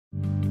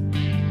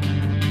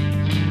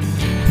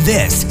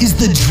This is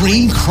the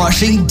Dream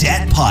Crushing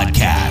Debt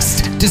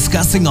Podcast,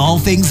 discussing all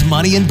things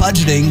money and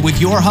budgeting with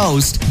your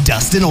host,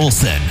 Dustin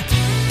Olson.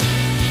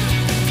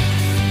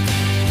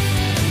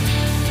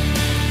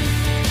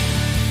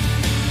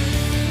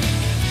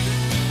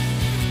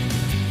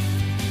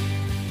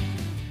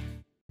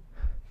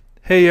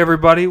 Hey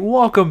everybody,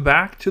 welcome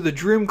back to the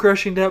Dream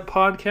Crushing Debt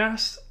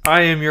Podcast.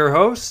 I am your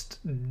host,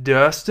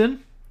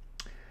 Dustin,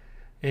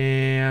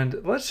 and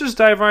let's just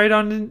dive right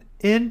on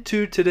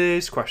into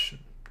today's question,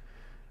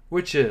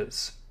 which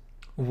is,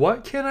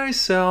 what can I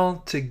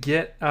sell to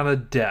get out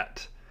of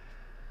debt?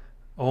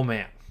 Oh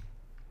man,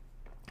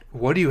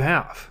 what do you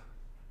have?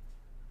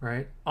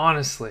 Right?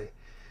 Honestly.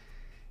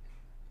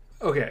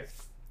 Okay,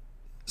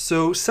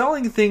 so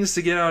selling things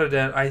to get out of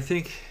debt, I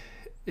think,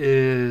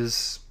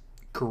 is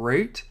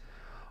great.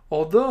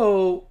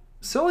 Although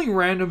selling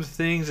random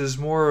things is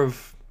more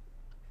of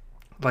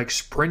like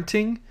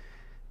sprinting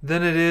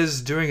than it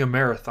is doing a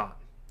marathon,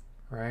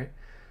 right?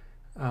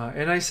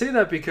 And I say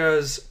that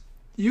because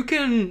you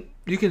can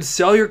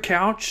sell your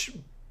couch,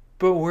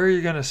 but where are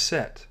you going to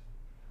sit,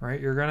 right?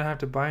 You're going to have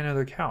to buy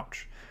another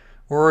couch.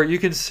 Or you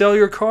can sell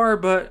your car,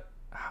 but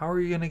how are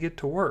you going to get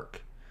to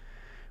work,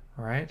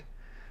 right?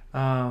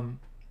 So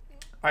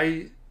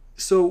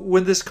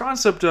when this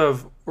concept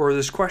of, or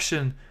this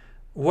question,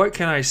 what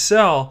can I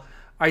sell?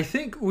 I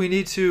think we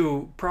need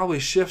to probably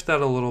shift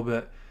that a little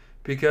bit,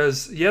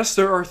 because yes,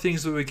 there are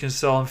things that we can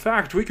sell. In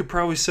fact, we could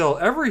probably sell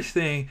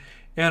everything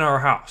in our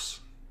house,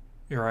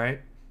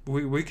 right?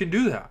 We can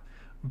do that,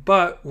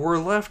 but we're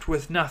left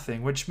with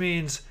nothing, which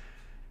means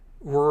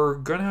we're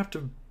gonna have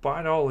to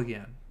buy it all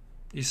again,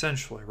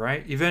 essentially,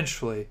 right?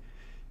 Eventually,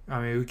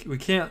 I mean, we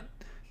can't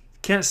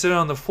sit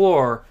on the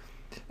floor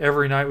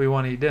every night we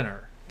want to eat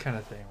dinner, kind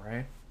of thing,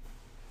 right?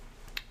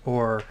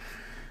 Or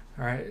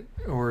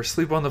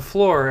sleep on the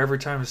floor every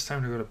time it's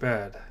time to go to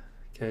bed.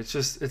 Okay,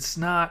 it's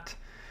not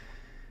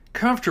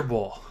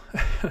comfortable,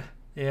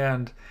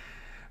 and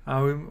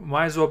we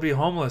might as well be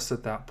homeless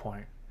at that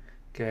point.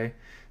 Okay,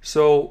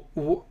 so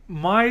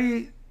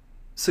my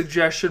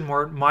suggestion,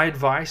 my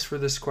advice for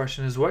this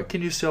question is, what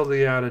can you sell to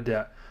get out of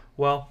debt?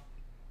 Well,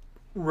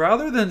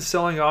 rather than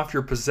selling off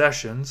your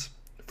possessions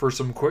for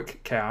some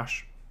quick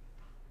cash,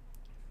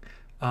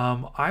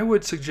 I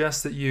would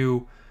suggest that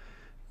you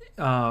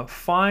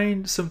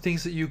find some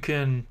things that you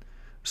can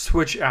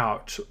switch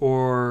out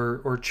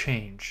or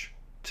change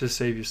to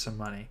save you some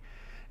money.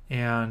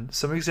 And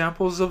some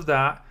examples of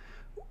that,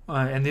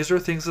 and these are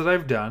things that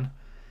I've done,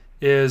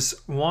 is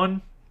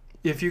one,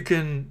 if you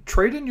can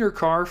trade in your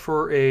car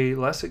for a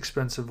less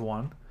expensive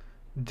one,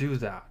 do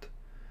that.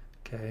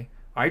 Okay,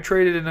 I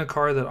traded in a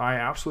car that I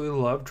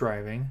absolutely love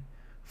driving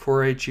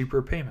for a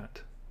cheaper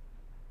payment.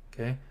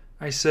 Okay,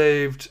 I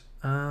saved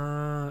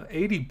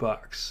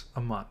 $80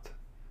 a month.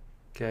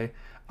 Okay,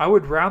 I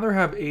would rather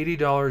have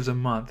 $80 a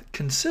month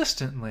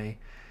consistently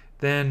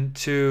than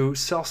to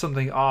sell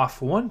something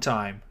off one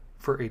time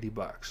for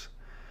 $80.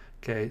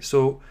 Okay,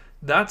 so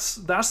that's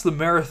the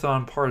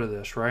marathon part of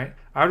this, right?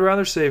 I'd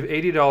rather save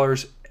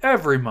 $80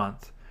 every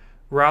month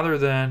rather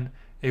than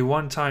a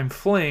one-time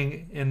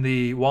fling in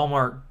the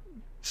Walmart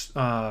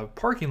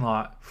parking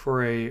lot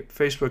for a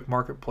Facebook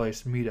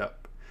Marketplace meetup.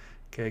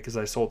 Okay, because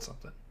I sold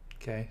something.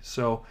 Okay,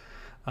 so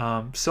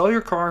sell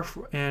your car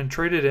and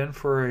trade it in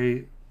for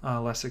a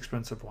less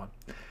expensive one.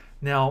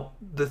 Now,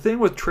 the thing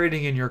with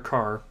trading in your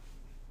car,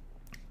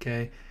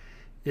 okay,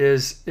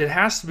 is it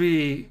has to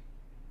be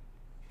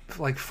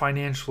like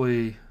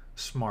financially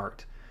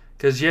smart.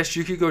 Because yes,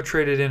 you could go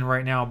trade it in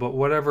right now, but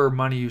whatever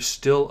money you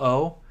still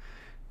owe,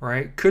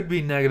 right, could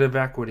be negative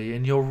equity,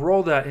 and you'll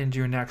roll that into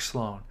your next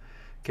loan.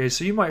 Okay,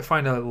 so you might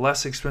find a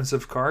less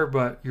expensive car,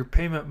 but your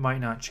payment might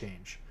not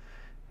change.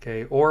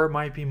 Okay, or it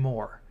might be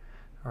more.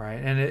 All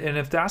right, and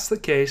if that's the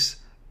case,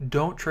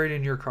 don't trade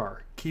in your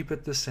car. Keep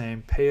it the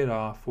same, pay it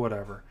off,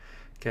 whatever.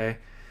 Okay,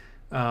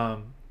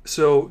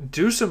 so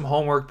do some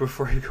homework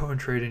before you go and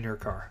trade in your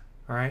car.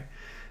 All right.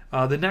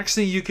 The next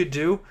thing you could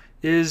do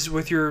is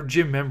with your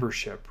gym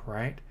membership,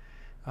 right?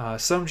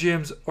 Some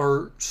gyms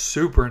are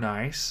super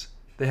nice.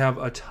 They have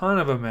a ton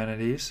of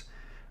amenities,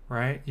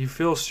 right? You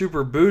feel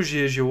super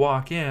bougie as you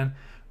walk in,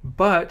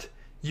 but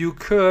you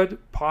could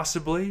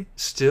possibly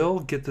still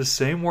get the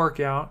same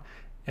workout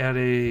at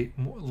a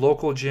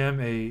local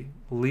gym, a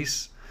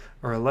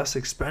less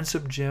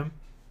expensive gym.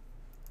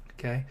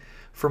 Okay.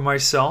 For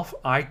myself,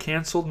 I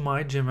canceled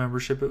my gym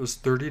membership. It was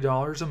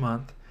 $30 a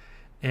month,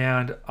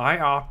 and I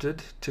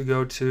opted to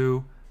go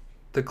to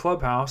the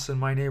clubhouse in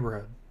my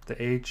neighborhood,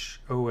 the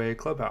HOA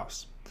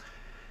clubhouse.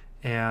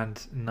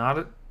 And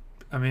it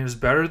was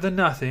better than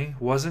nothing.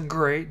 Wasn't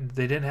great.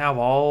 They didn't have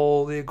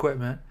all the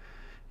equipment,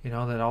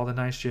 that all the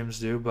nice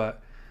gyms do,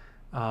 but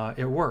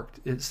it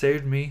worked. It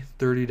saved me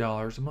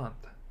 $30 a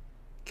month.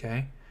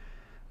 Okay.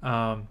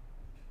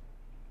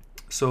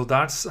 So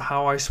that's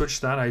how I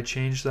switched that. I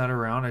changed that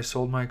around. I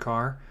sold my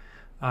car.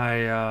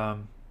 I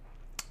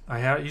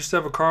used to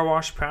have a car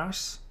wash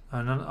pass,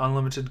 an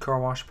unlimited car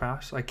wash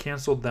pass. I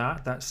canceled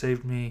that. That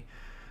saved me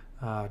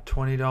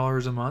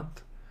 $20 a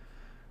month,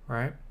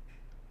 right?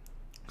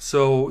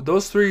 So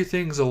those three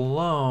things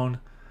alone,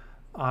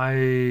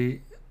 I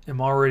am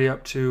already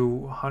up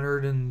to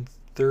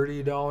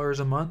 $130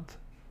 a month,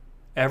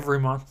 every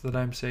month that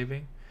I'm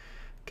saving.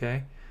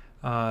 Okay.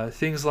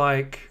 Things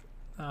like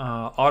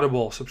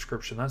Audible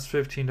subscription, that's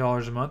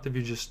 $15 a month if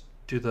you just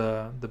do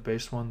the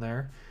base one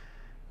there.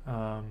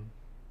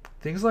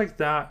 Things like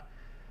that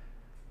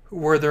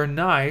where they're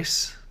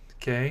nice,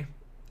 okay,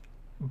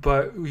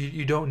 but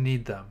you don't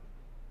need them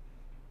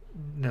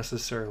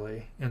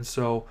necessarily. And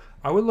so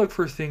I would look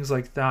for things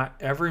like that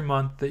every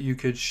month that you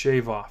could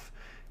shave off.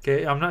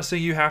 Okay, I'm not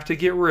saying you have to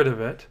get rid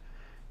of it.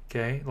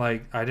 Okay,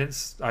 like I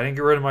didn't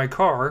get rid of my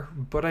car,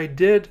 but I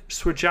did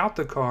switch out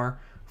the car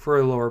for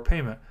a lower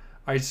payment.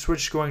 I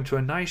switched going to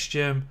a nice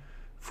gym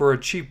for a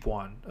cheap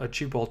one, a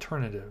cheap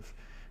alternative,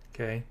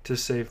 okay, to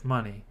save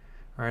money.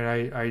 All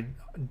right, I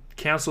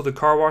canceled the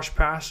car wash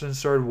pass and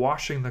started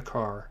washing the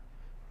car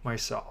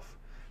myself.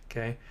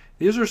 Okay,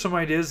 these are some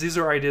ideas. These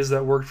are ideas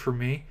that worked for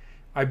me.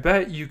 I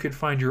bet you could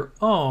find your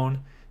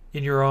own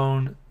in your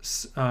own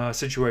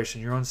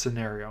situation, your own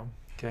scenario.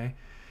 Okay,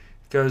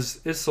 because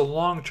it's the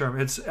long term.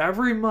 It's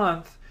every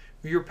month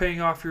you're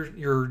paying off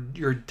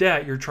your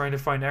debt. You're trying to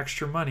find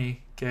extra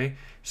money. Okay,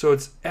 so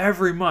it's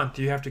every month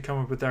you have to come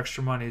up with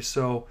extra money.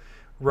 So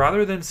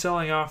rather than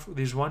selling off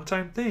these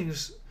one-time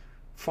things,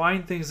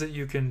 find things that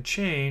you can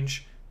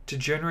change to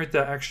generate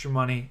that extra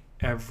money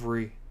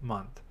every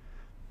month.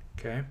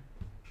 Okay,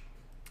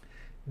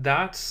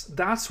 that's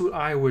what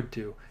I would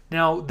do.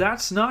 Now,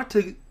 that's not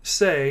to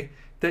say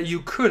that you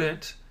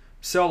couldn't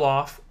sell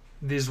off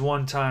these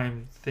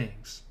one-time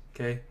things.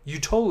 Okay, you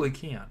totally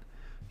can,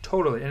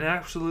 totally, and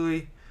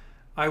absolutely,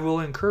 I will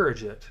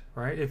encourage it.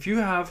 Right, if you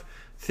have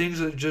things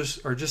that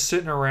just are just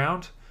sitting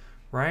around,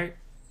 right,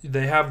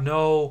 they have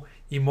no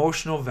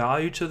emotional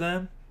value to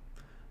them,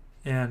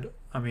 and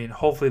I mean,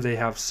 hopefully they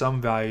have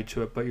some value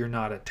to it, but you're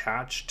not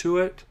attached to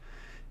it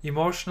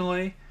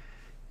emotionally,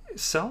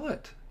 sell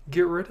it,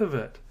 get rid of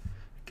it.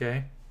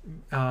 Okay,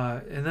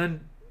 and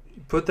then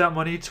put that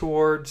money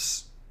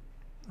towards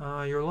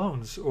your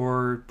loans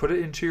or put it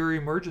into your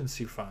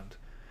emergency fund.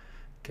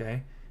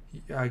 Okay,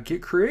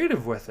 get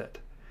creative with it.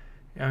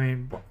 I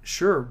mean,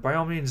 sure, by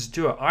all means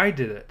do it. I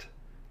did it.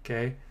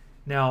 Okay,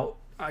 now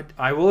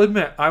I will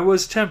admit I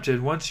was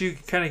tempted once you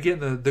kind of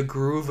get in the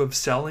groove of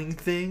selling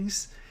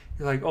things.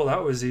 You're like, oh,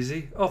 that was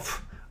easy.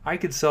 Oh, I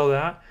could sell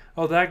that.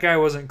 Oh, that guy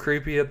wasn't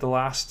creepy at the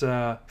last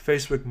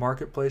Facebook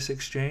Marketplace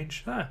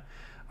exchange.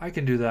 I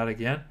can do that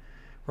again,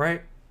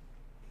 right?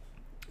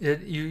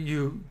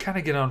 You kind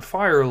of get on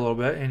fire a little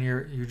bit, and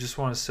you just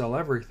want to sell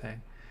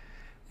everything.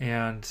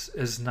 And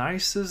as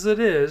nice as it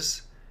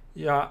is,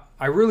 yeah,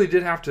 I really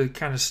did have to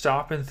kind of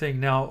stop and think.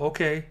 Now,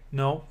 okay,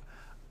 no,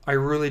 I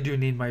really do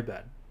need my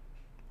bed.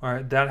 All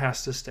right, that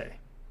has to stay.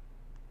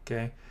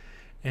 Okay,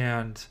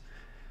 and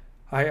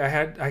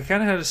I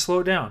kind of had to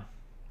slow down.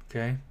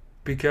 Okay,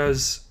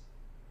 because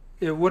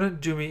it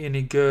wouldn't do me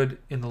any good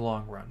in the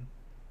long run.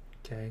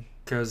 Okay,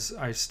 because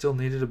I still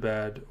needed a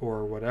bed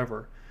or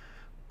whatever.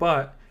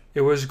 But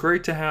it was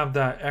great to have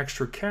that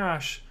extra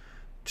cash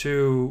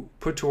to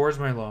put towards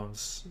my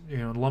loans,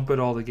 lump it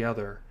all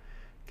together.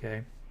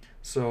 Okay,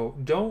 so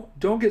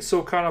don't get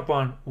so caught up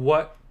on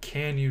what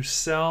can you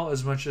sell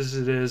as much as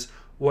it is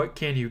what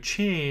can you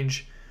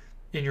change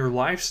in your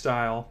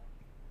lifestyle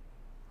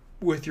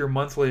with your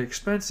monthly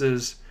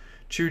expenses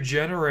to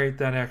generate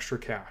that extra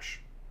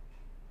cash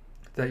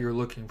that you're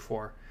looking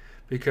for.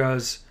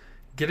 Because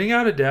getting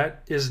out of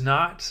debt is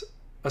not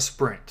a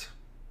sprint,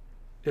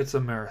 it's a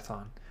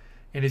marathon.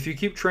 And if you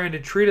keep trying to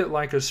treat it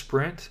like a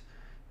sprint,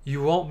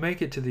 you won't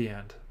make it to the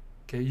end.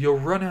 Okay, you'll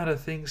run out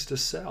of things to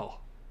sell,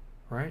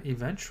 right?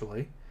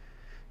 Eventually.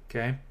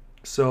 Okay,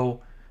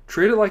 so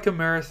treat it like a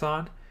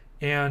marathon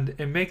and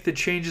make the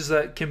changes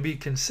that can be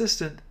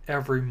consistent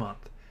every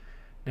month.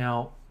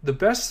 Now, the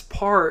best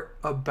part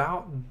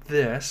about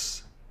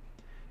this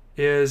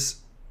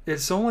is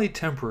it's only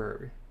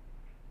temporary.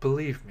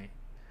 Believe me.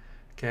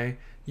 Okay,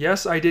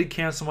 yes, I did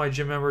cancel my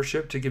gym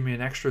membership to give me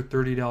an extra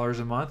 $30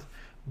 a month,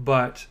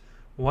 but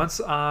once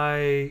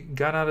I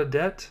got out of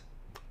debt,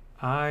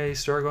 I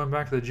started going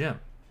back to the gym.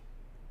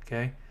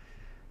 Okay,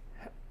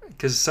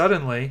 because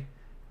suddenly,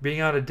 being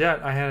out of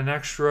debt, I had an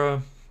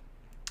extra,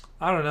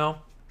 I don't know,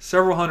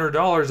 several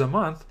 $100s a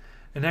month.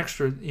 An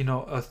extra, a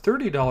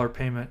 $30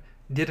 payment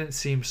didn't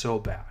seem so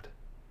bad.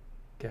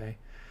 Okay,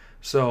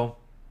 so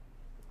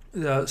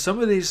some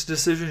of these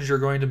decisions you're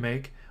going to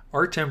make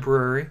are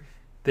temporary.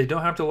 They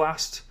don't have to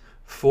last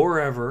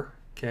forever.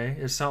 Okay,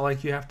 it's not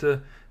like you have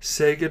to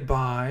say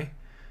goodbye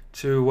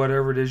to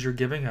whatever it is you're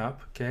giving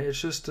up. Okay,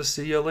 it's just to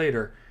see you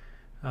later,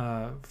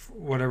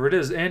 whatever it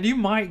is. And you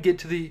might get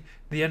to the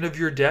end of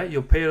your debt,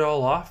 you'll pay it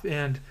all off,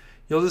 and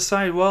you'll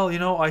decide, well,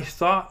 I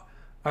thought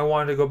I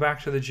wanted to go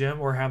back to the gym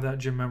or have that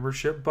gym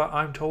membership, but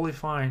I'm totally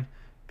fine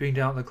being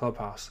down in the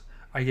clubhouse.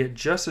 I get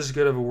just as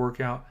good of a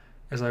workout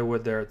as I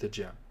would there at the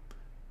gym.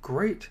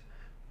 Great.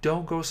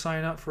 Don't go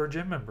sign up for a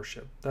gym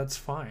membership. That's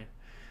fine.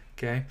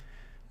 Okay.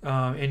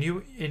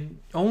 And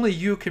only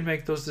you can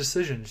make those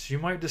decisions. You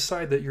might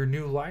decide that your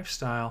new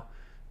lifestyle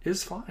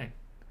is fine.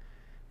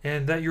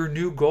 and that your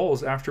new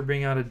goals after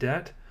being out of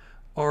debt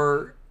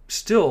are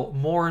still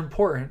more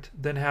important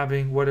than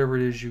having whatever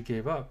it is you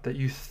gave up that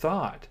you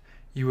thought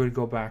you would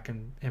go back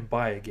and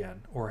buy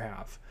again or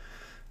have.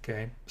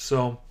 Okay,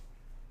 so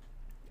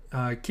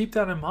keep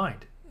that in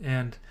mind.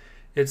 And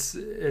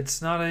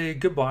it's not a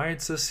goodbye,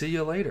 it's a see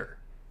you later.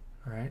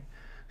 All right.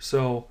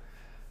 So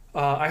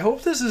I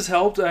hope this has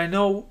helped. I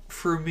know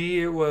for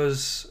me it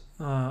was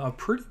a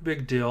pretty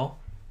big deal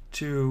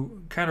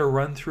to kind of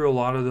run through a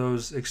lot of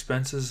those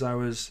expenses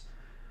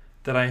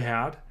that I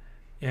had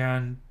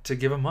and to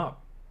give them up.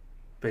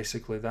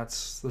 Basically,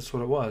 that's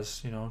what it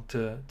was,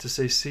 to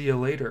say see you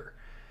later.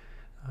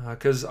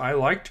 Because I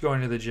liked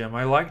going to the gym.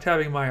 I liked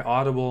having my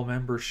Audible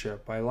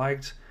membership. I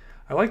liked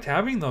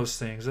having those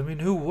things. I mean,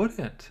 who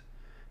wouldn't?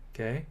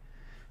 Okay,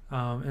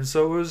 and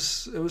so it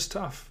was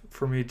tough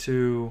for me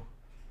to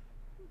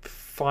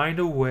find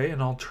a way,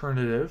 an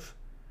alternative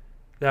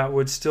that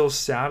would still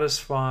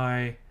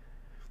satisfy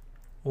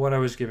what I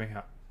was giving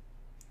up.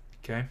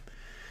 Okay,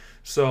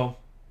 so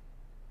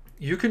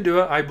you can do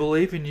it. I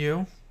believe in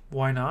you.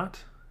 Why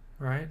not?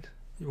 Right?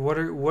 What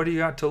do you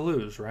got to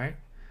lose? Right?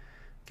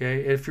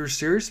 Okay, if you're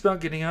serious about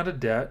getting out of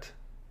debt,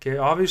 okay,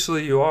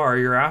 obviously you are.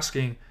 You're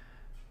asking,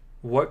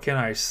 what can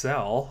I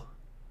sell?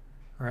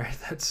 Right?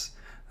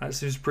 That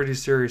seems pretty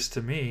serious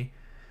to me.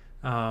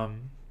 I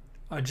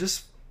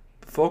just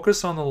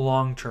focus on the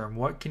long term.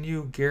 What can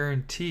you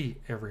guarantee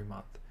every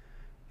month?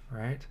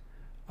 Right?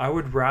 I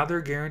would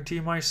rather guarantee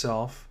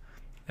myself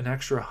an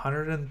extra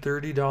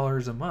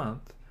 $130 a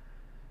month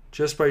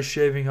just by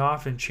shaving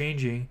off and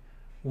changing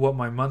what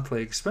my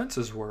monthly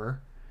expenses were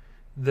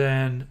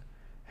than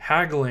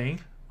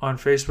haggling on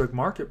Facebook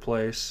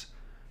Marketplace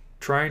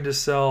trying to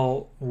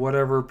sell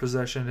whatever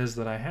possession it is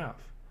that I have,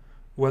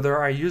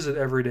 whether I use it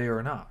every day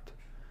or not.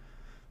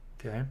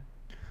 Okay,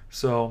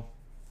 so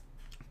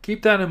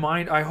keep that in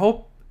mind. I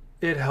hope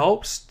it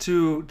helps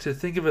to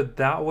think of it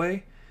that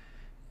way,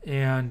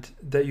 and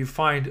that you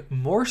find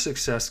more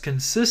success,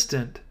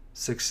 consistent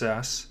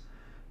success,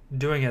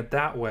 doing it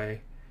that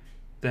way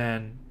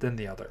than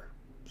the other.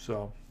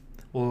 So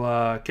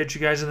we'll catch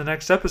you guys in the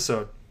next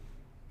episode.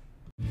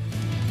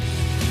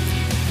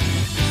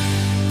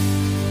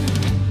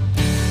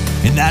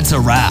 And that's a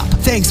wrap.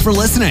 Thanks for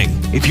listening.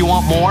 If you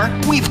want more,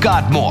 we've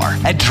got more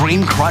at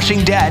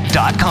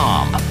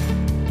dreamcrushingdebt.com.